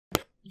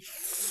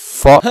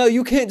Fuck.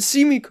 You can't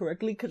see me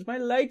correctly because my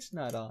light's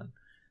not on.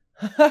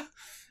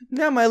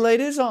 Now my light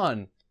is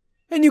on.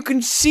 And you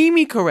can see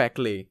me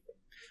correctly.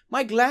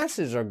 My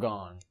glasses are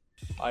gone.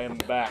 I am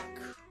back.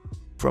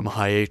 From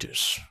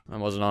hiatus. I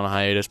wasn't on a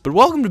hiatus, but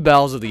welcome to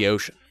Bowels of the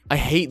Ocean. I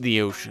hate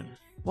the ocean.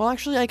 Well,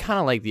 actually, I kind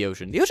of like the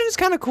ocean. The ocean is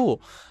kind of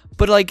cool,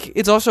 but like,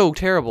 it's also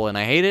terrible, and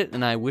I hate it,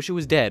 and I wish it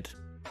was dead.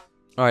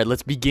 Alright,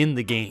 let's begin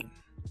the game.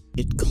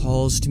 It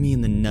calls to me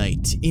in the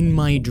night, in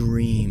my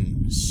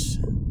dreams.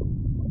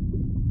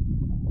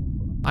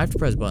 I have to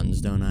press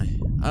buttons, don't I?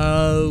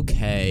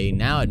 Okay,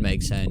 now it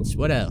makes sense.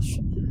 What else?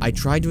 I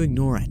tried to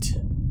ignore it,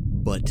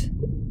 but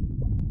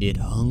it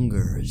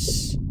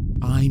hungers.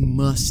 I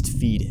must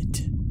feed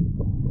it.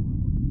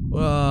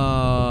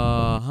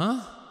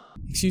 Huh?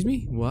 Excuse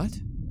me? What?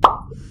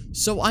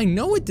 So I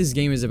know what this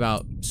game is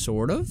about,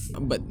 sort of,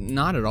 but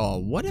not at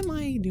all. What am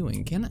I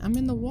doing? I'm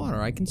in the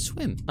water, I can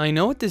swim. I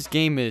know what this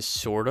game is,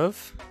 sort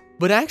of,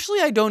 but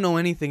actually I don't know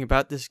anything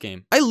about this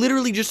game. I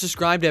literally just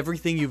described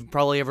everything you've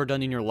probably ever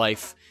done in your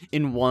life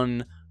in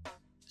one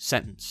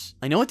sentence.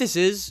 I know what this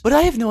is, but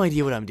I have no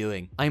idea what I'm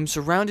doing. I am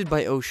surrounded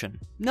by ocean.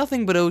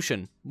 Nothing but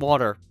ocean,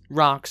 water,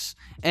 rocks,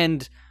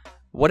 and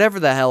whatever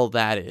the hell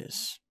that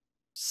is.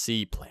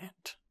 Sea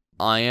plant.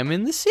 I am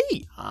in the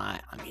sea.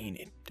 I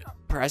mean,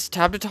 press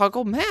tab to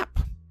toggle map.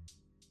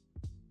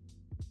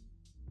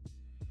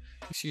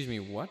 Excuse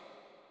me, what?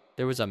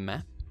 There was a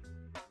map?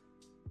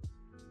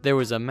 There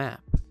was a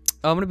map.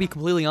 I'm gonna be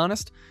completely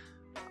honest.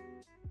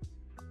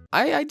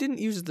 I didn't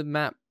use the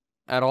map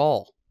at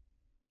all.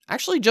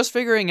 Actually, just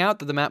figuring out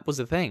that the map was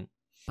a thing.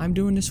 I'm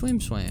doing the swim.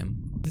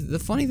 The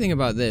funny thing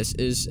about this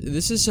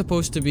is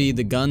supposed to be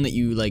the gun that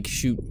you like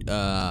shoot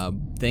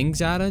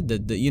things at it.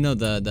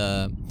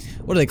 The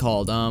what are they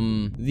called?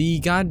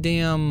 The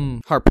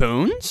goddamn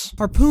harpoons?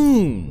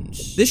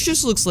 Harpoons. This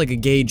just looks like a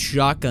gauge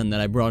shotgun that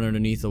I brought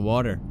underneath the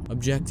water.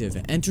 Objective: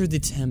 enter the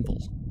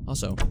temple.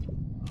 Also,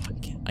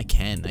 I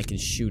can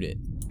shoot it.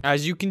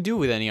 As you can do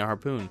with any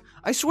harpoon.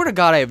 I swear to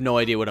God, I have no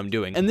idea what I'm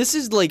doing. And this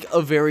is like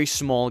a very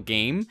small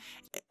game,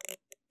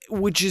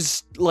 which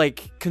is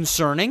like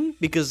concerning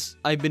because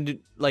I've been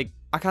like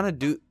I kind of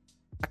do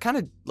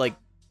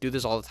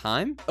this all the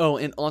time. Oh,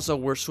 and also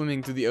we're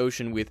swimming through the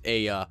ocean with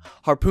a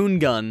harpoon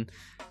gun,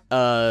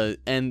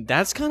 and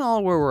that's kind of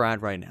all where we're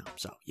at right now.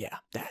 So yeah,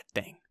 that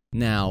thing.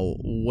 Now,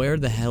 where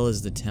the hell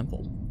is the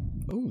temple?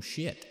 Oh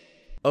shit.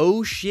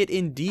 Oh shit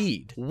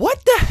indeed.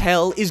 What the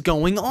hell is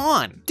going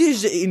on?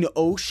 There's an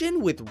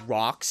ocean with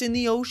rocks in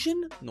the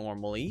ocean.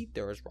 Normally,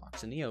 there is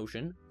rocks in the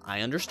ocean.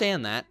 I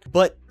understand that.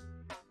 But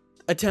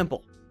a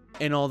temple.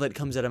 And all that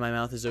comes out of my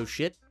mouth is oh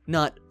shit.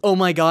 Not, oh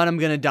my god, I'm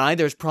gonna die.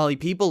 There's probably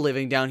people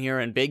living down here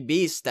and big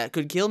beasts that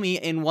could kill me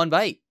in one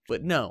bite.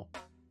 But no.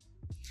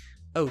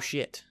 Oh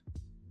shit.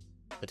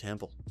 The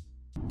temple.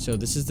 So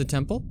this is the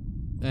temple?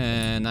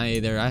 And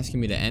they're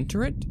asking me to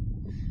enter it?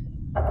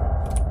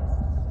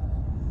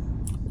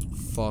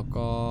 Fuck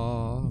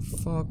off,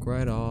 fuck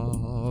right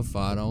off,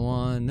 I don't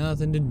want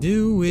nothing to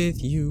do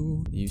with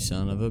you, you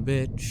son of a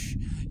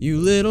bitch, you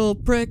little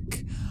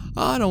prick,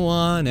 I don't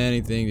want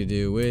anything to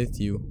do with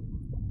you.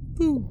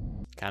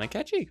 Boo. Kinda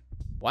catchy.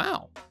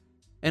 Wow.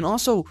 And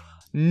also,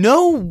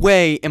 no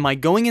way am I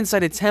going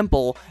inside a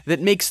temple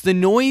that makes the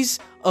noise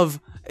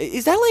of,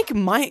 is that like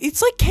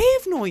it's like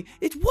cave noise,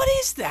 what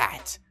is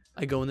that?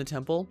 I go in the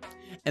temple,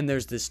 and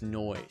there's this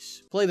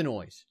noise. Play the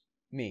noise.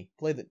 Me,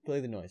 play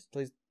the noise,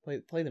 please.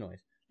 Play the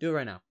noise. Do it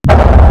right now.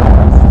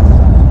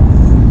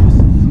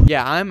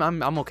 Yeah,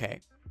 I'm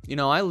okay. You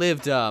know,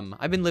 I've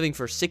been living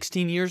for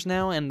 16 years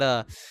now, and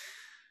I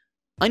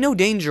know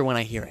danger when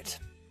I hear it.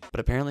 But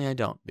apparently I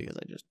don't, because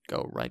I just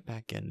go right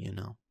back in, you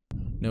know.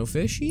 No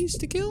fishies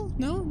to kill?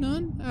 No,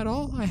 none at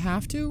all? I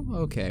have to?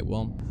 Okay,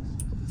 well,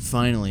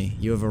 finally,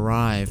 you have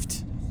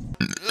arrived.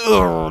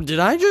 Ugh, did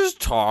I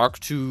just talk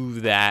to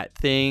that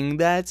thing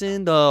that's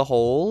in the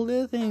hole?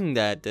 The thing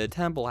that the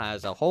temple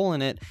has a hole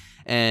in it,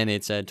 and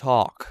it said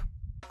talk.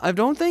 I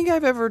don't think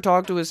I've ever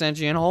talked to a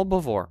sentient hole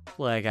before.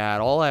 Like, at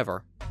all,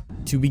 ever.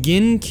 To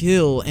begin,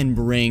 kill and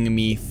bring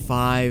me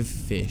 5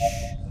 fish.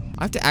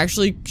 I have to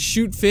actually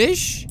shoot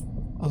fish?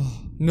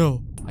 Oh,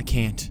 no, I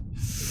can't.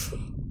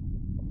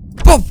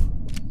 Poof!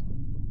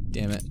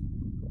 Damn it.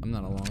 I'm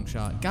not a long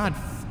shot. God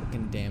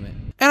fucking damn it.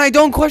 And I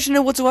don't question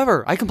it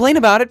whatsoever. I complain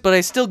about it, but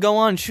I still go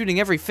on shooting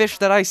every fish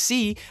that I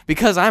see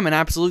because I'm an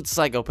absolute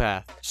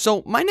psychopath.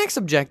 So my next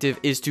objective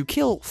is to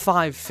kill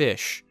 5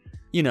 fish.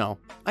 You know,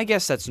 I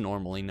guess that's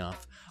normal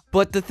enough.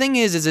 But the thing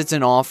is it's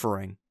an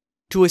offering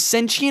to a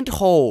sentient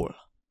hole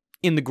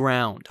in the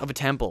ground of a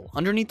temple,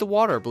 underneath the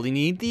water,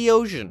 beneath the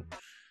ocean.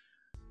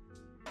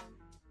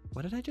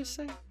 What did I just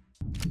say?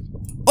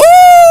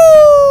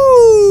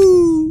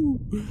 Ooh!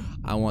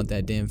 I want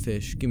that damn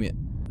fish. Give me it.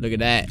 Look at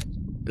that.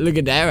 Look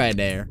at that right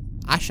there.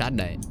 I shot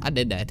that. I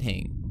did that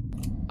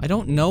thing. I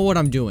don't know what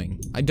I'm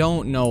doing. I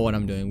don't know what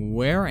I'm doing.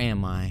 Where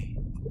am I?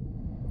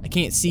 I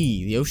can't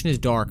see. The ocean is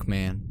dark,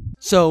 man.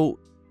 So,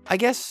 I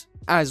guess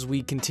as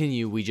we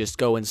continue, we just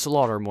go and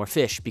slaughter more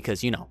fish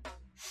because, you know,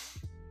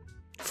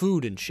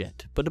 food and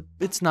shit, but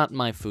it's not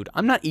my food.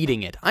 I'm not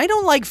eating it. I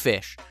don't like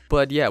fish.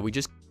 But yeah, we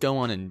just go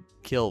on and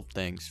kill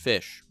things.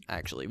 Fish,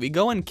 actually. We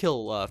go and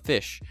kill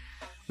fish.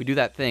 We do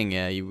that thing,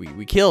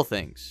 we kill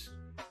things.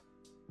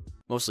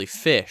 Mostly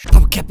fish.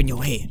 Pop a cap in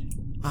your head.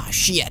 Ah,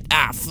 shit.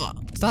 Ah, fuck.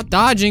 Stop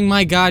dodging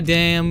my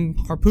goddamn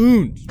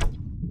harpoons.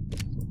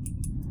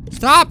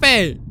 Stop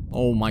it!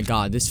 Oh my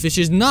god, this fish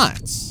is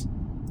nuts.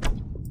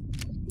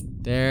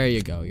 There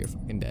you go, you're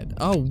fucking dead.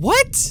 Oh,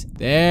 what?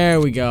 There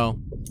we go.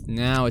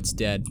 Now it's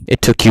dead.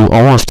 It took you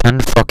almost 10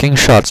 fucking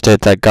shots to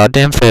hit that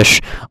goddamn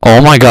fish.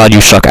 Oh my god,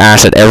 you suck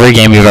ass at every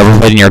game you've ever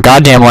played in your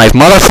goddamn life,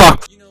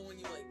 motherfucker! You know when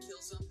you like kill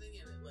something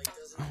and it like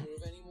doesn't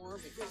move anymore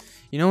because...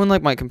 You know when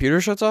like my computer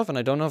shuts off and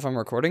I don't know if I'm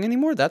recording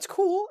anymore? That's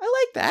cool.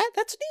 I like that.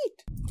 That's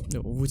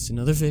neat. Oh, it's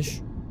another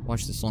fish.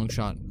 Watch this long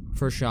shot.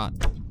 First shot.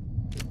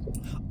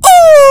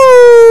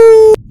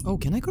 Oh! Oh,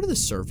 can I go to the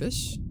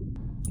surface?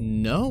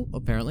 No,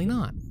 apparently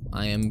not.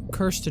 I am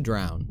cursed to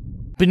drown.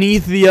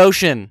 Beneath the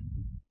ocean.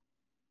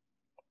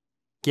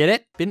 Get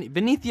it?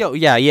 Beneath the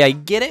ocean. Yeah,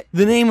 get it?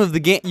 The name of the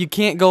game. You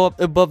can't go up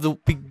above the...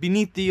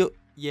 Beneath the...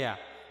 Yeah.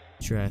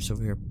 Get your ass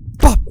over here.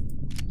 Pop!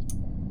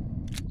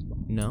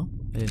 No,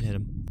 I didn't hit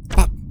him.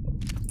 Pop!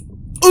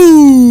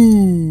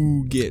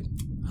 Ooh! Get.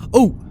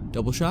 Oh!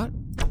 Double shot.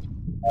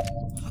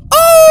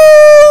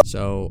 Oh!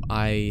 So,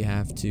 I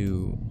have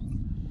to...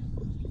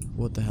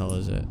 What the hell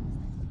is it?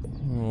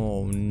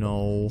 Oh,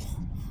 no.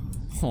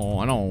 Oh,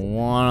 I don't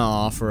want to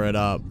offer it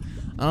up.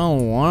 I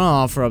don't want to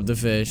offer up the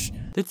fish.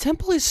 The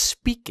temple is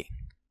speaking.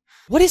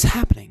 What is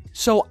happening?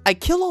 So, I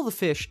kill all the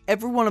fish.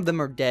 Every one of them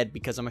are dead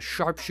because I'm a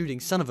sharpshooting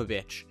son of a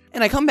bitch.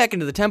 And I come back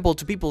into the temple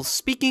to people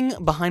speaking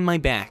behind my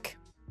back.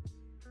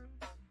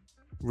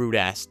 Rude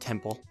ass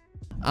temple.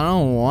 I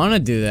don't want to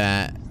do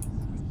that.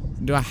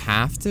 Do I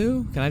have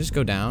to? Can I just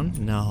go down?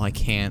 No, I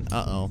can't.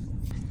 Uh-oh.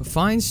 A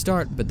fine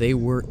start, but they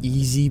were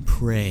easy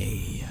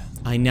prey.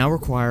 I now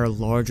require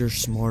larger,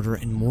 smarter,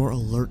 and more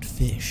alert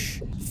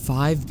fish.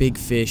 5 big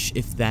fish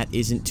if that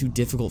isn't too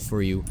difficult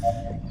for you.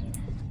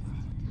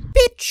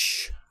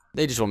 Bitch!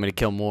 They just want me to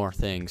kill more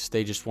things.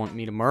 They just want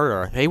me to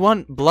murder. They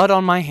want blood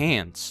on my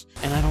hands.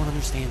 And I don't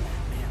understand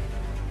that, man.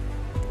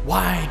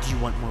 Why do you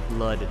want more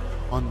blood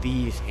on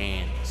these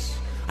hands?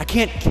 I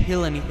can't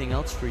kill anything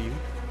else for you.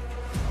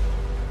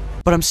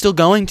 But I'm still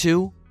going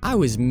to. I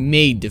was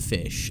made to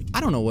fish. I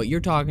don't know what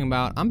you're talking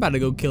about. I'm about to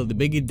go kill the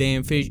biggest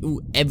damn fish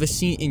you ever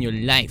seen in your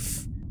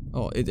life.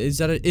 Oh, is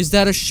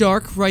that a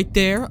shark right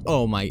there?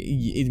 Oh my,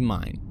 it's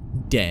mine.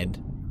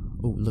 Dead.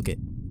 Oh, look it.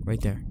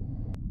 Right there.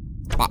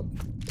 Pop.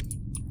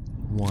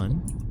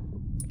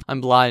 1.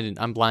 I'm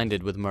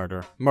blinded with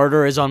murder.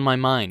 Murder is on my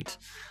mind.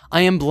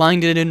 I am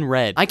blinded in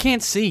red. I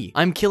can't see.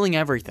 I'm killing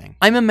everything.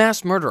 I'm a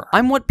mass murderer.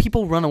 I'm what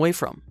people run away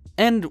from.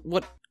 And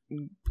what...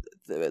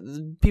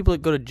 people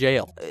that go to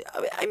jail.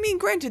 I mean,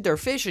 granted, they're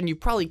fish and you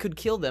probably could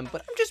kill them,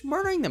 but I'm just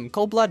murdering them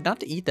cold blood,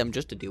 not to eat them,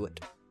 just to do it.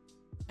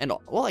 And,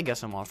 well, I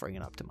guess I'm offering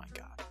it up to my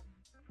god.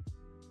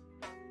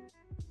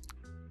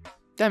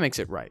 That makes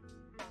it right.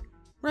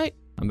 Right?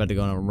 I'm about to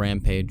go on a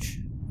rampage.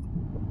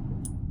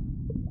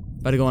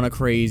 About to go on a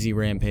crazy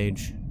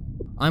rampage.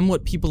 I'm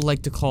what people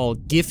like to call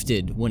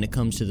gifted when it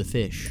comes to the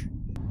fish.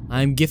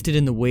 I'm gifted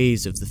in the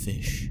ways of the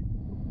fish.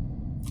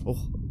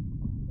 Oh.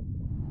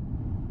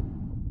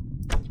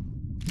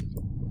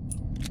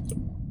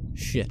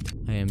 Shit,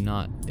 I am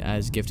not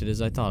as gifted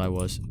as I thought I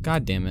was.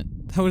 God damn it.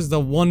 That was the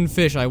one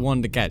fish I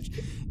wanted to catch.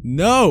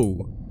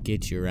 No!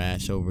 Get your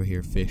ass over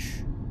here, fish.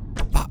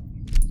 Pop.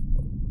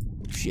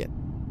 Shit.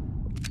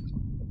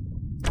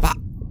 Pop.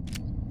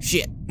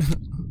 Shit.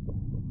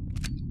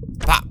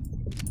 Pop.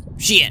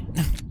 Shit.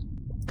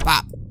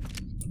 Pop.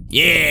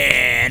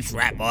 Yeah, that's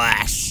right,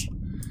 boys.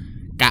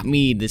 Got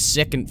me the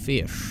second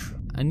fish.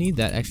 I need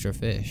that extra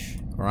fish,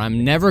 or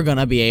I'm never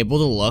gonna be able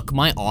to look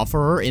my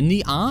offerer in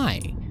the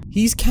eye.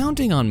 He's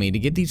counting on me to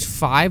get these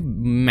 5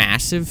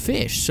 massive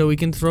fish so he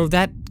can throw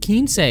that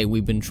quince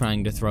we've been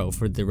trying to throw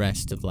for the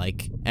rest of,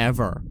 like,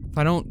 ever. If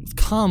I don't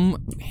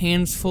come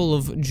hands full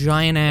of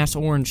giant-ass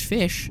orange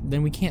fish,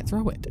 then we can't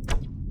throw it.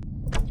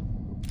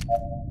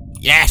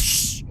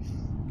 Yes!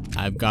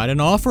 I've got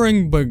an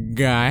offering, big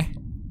guy.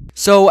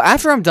 So,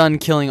 after I'm done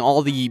killing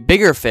all the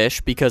bigger fish,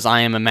 because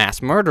I am a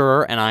mass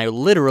murderer, and I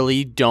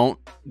literally don't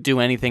do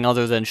anything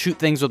other than shoot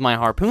things with my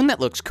harpoon that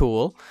looks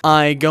cool,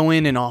 I go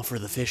in and offer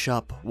the fish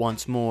up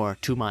once more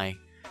to my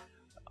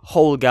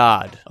whole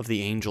god of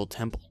the angel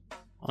temple.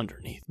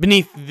 Underneath.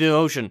 Beneath the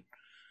ocean.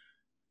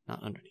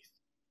 Not underneath.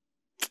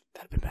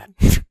 That'd been bad.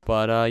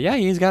 But, yeah,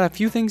 he's got a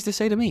few things to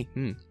say to me.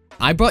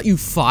 I brought you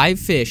 5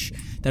 fish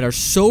that are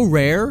so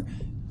rare,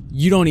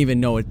 you don't even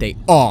know what they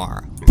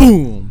are.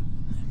 Boom!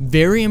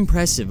 Very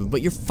impressive,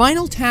 but your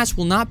final task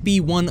will not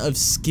be one of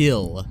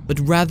skill, but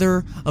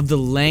rather of the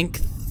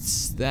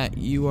lengths that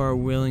you are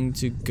willing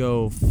to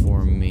go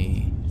for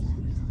me.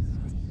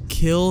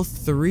 Kill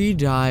 3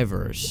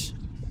 divers,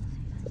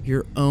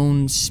 your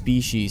own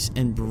species,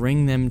 and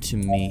bring them to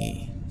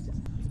me.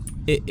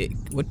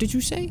 What did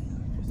you say?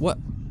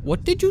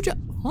 What did you just,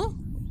 huh?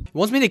 He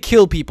wants me to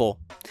kill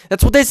people.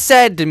 That's what they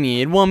said to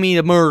me. It want me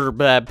to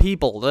murder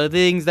people. The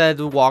things that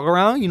walk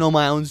around, you know,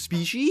 my own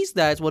species.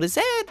 That's what it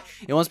said.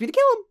 It wants me to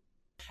kill them.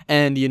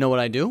 And you know what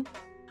I do?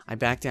 I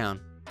back down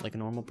like a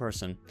normal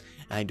person.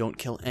 And I don't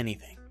kill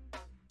anything.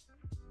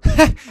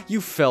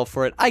 You fell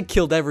for it. I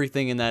killed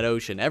everything in that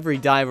ocean. Every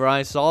diver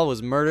I saw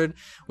was murdered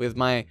with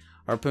my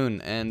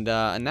harpoon. And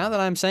now that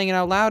I'm saying it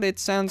out loud, it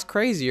sounds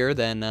crazier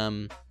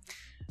than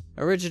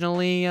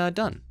originally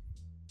done.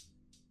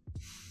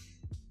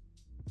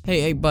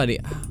 Hey, buddy.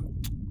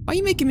 Why are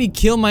you making me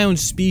kill my own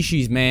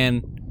species,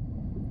 man?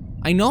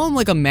 I know I'm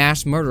like a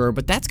mass murderer,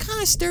 but that's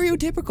kind of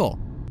stereotypical.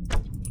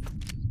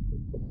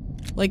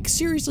 Like,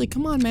 seriously,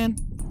 come on, man.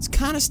 It's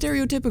kind of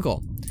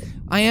stereotypical.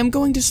 I am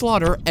going to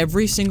slaughter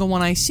every single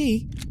one I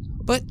see,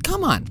 but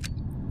come on.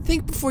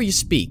 Think before you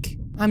speak.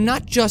 I'm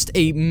not just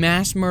a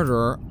mass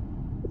murderer.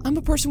 I'm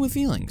a person with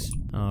feelings.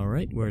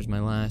 Alright, where's my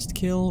last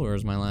kill?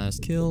 Where's my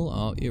last kill?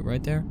 Oh, you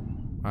right there.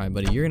 Alright,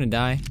 buddy, you're gonna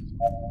die.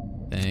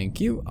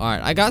 Thank you.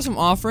 Alright, I got some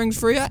offerings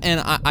for you,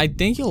 and I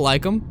think you'll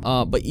like them.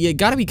 But you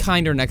gotta be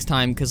kinder next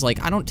time, because,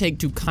 like, I don't take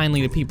too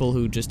kindly to people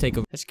who just take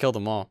a— I just killed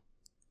them all.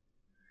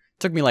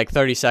 Took me, like,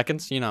 30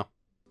 seconds, you know.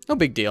 No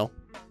big deal.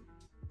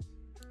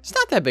 It's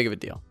not that big of a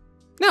deal.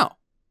 No.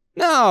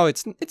 No,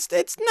 it's not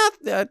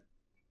that—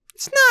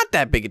 it's not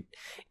that big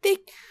a—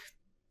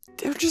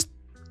 they're just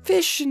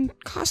fish in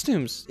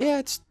costumes. Yeah,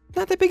 it's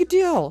not that big a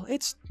deal.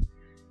 It's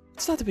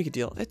not that big a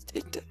deal.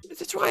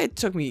 That's why it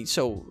took me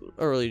so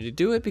early to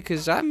do it,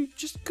 because I'm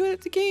just good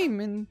at the game,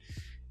 and,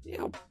 you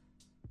know,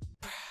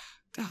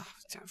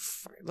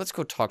 let's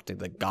go talk to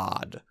the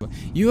god.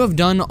 You have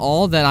done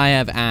all that I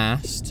have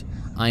asked.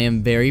 I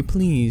am very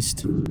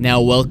pleased.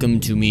 Now welcome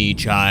to me,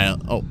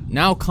 child. Oh,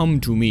 now come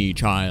to me,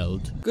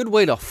 child. Good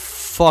way to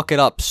fuck it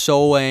up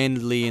so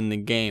endly in the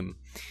game.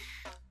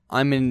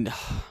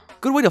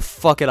 Good way to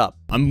fuck it up.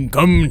 I'm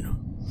coming.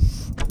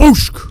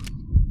 Booshk.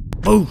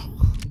 Booshk.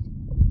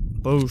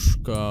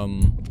 Booshk,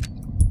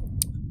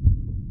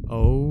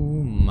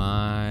 oh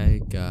my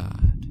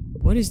god.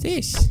 What is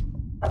this?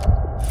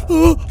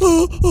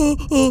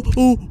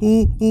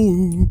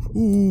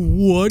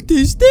 What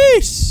is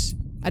this?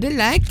 I don't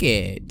like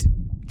it.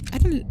 I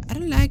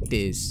don't like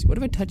this. What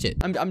if I touch it?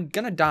 I'm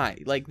gonna die.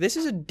 Like, this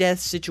is a death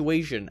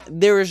situation.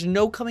 There is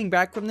no coming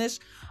back from this.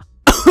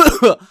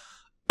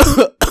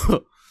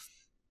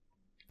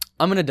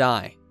 I'm gonna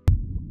die.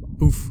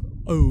 Oof.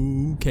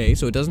 Okay,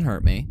 so it doesn't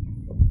hurt me.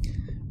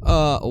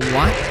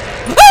 What?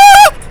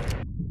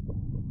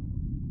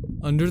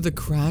 Under the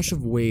crash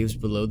of waves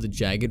below the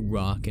jagged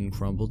rock and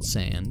crumbled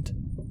sand,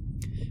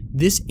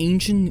 this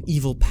ancient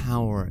evil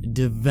power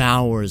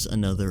devours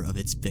another of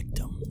its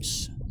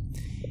victims.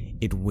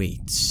 It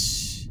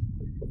waits.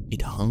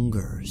 It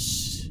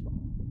hungers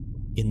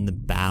in the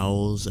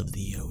bowels of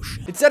the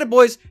ocean. It said it,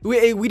 boys.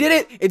 We did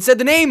it. It said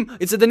the name.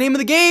 It said the name of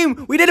the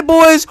game. We did it,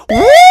 boys.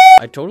 Woo!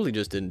 I totally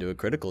just didn't do a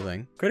critical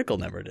thing. Critical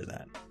never did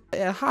that.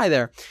 Yeah, hi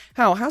there.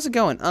 How's it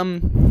going?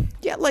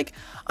 Yeah, like,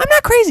 I'm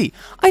not crazy.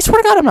 I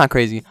swear to God, I'm not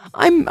crazy.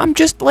 I'm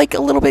just like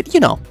a little bit,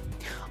 you know.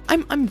 I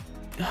don't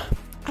know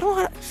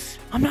how to,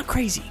 I'm not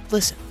crazy.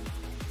 Listen,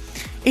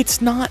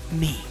 it's not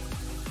me.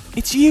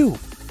 It's you.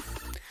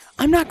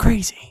 I'm not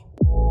crazy.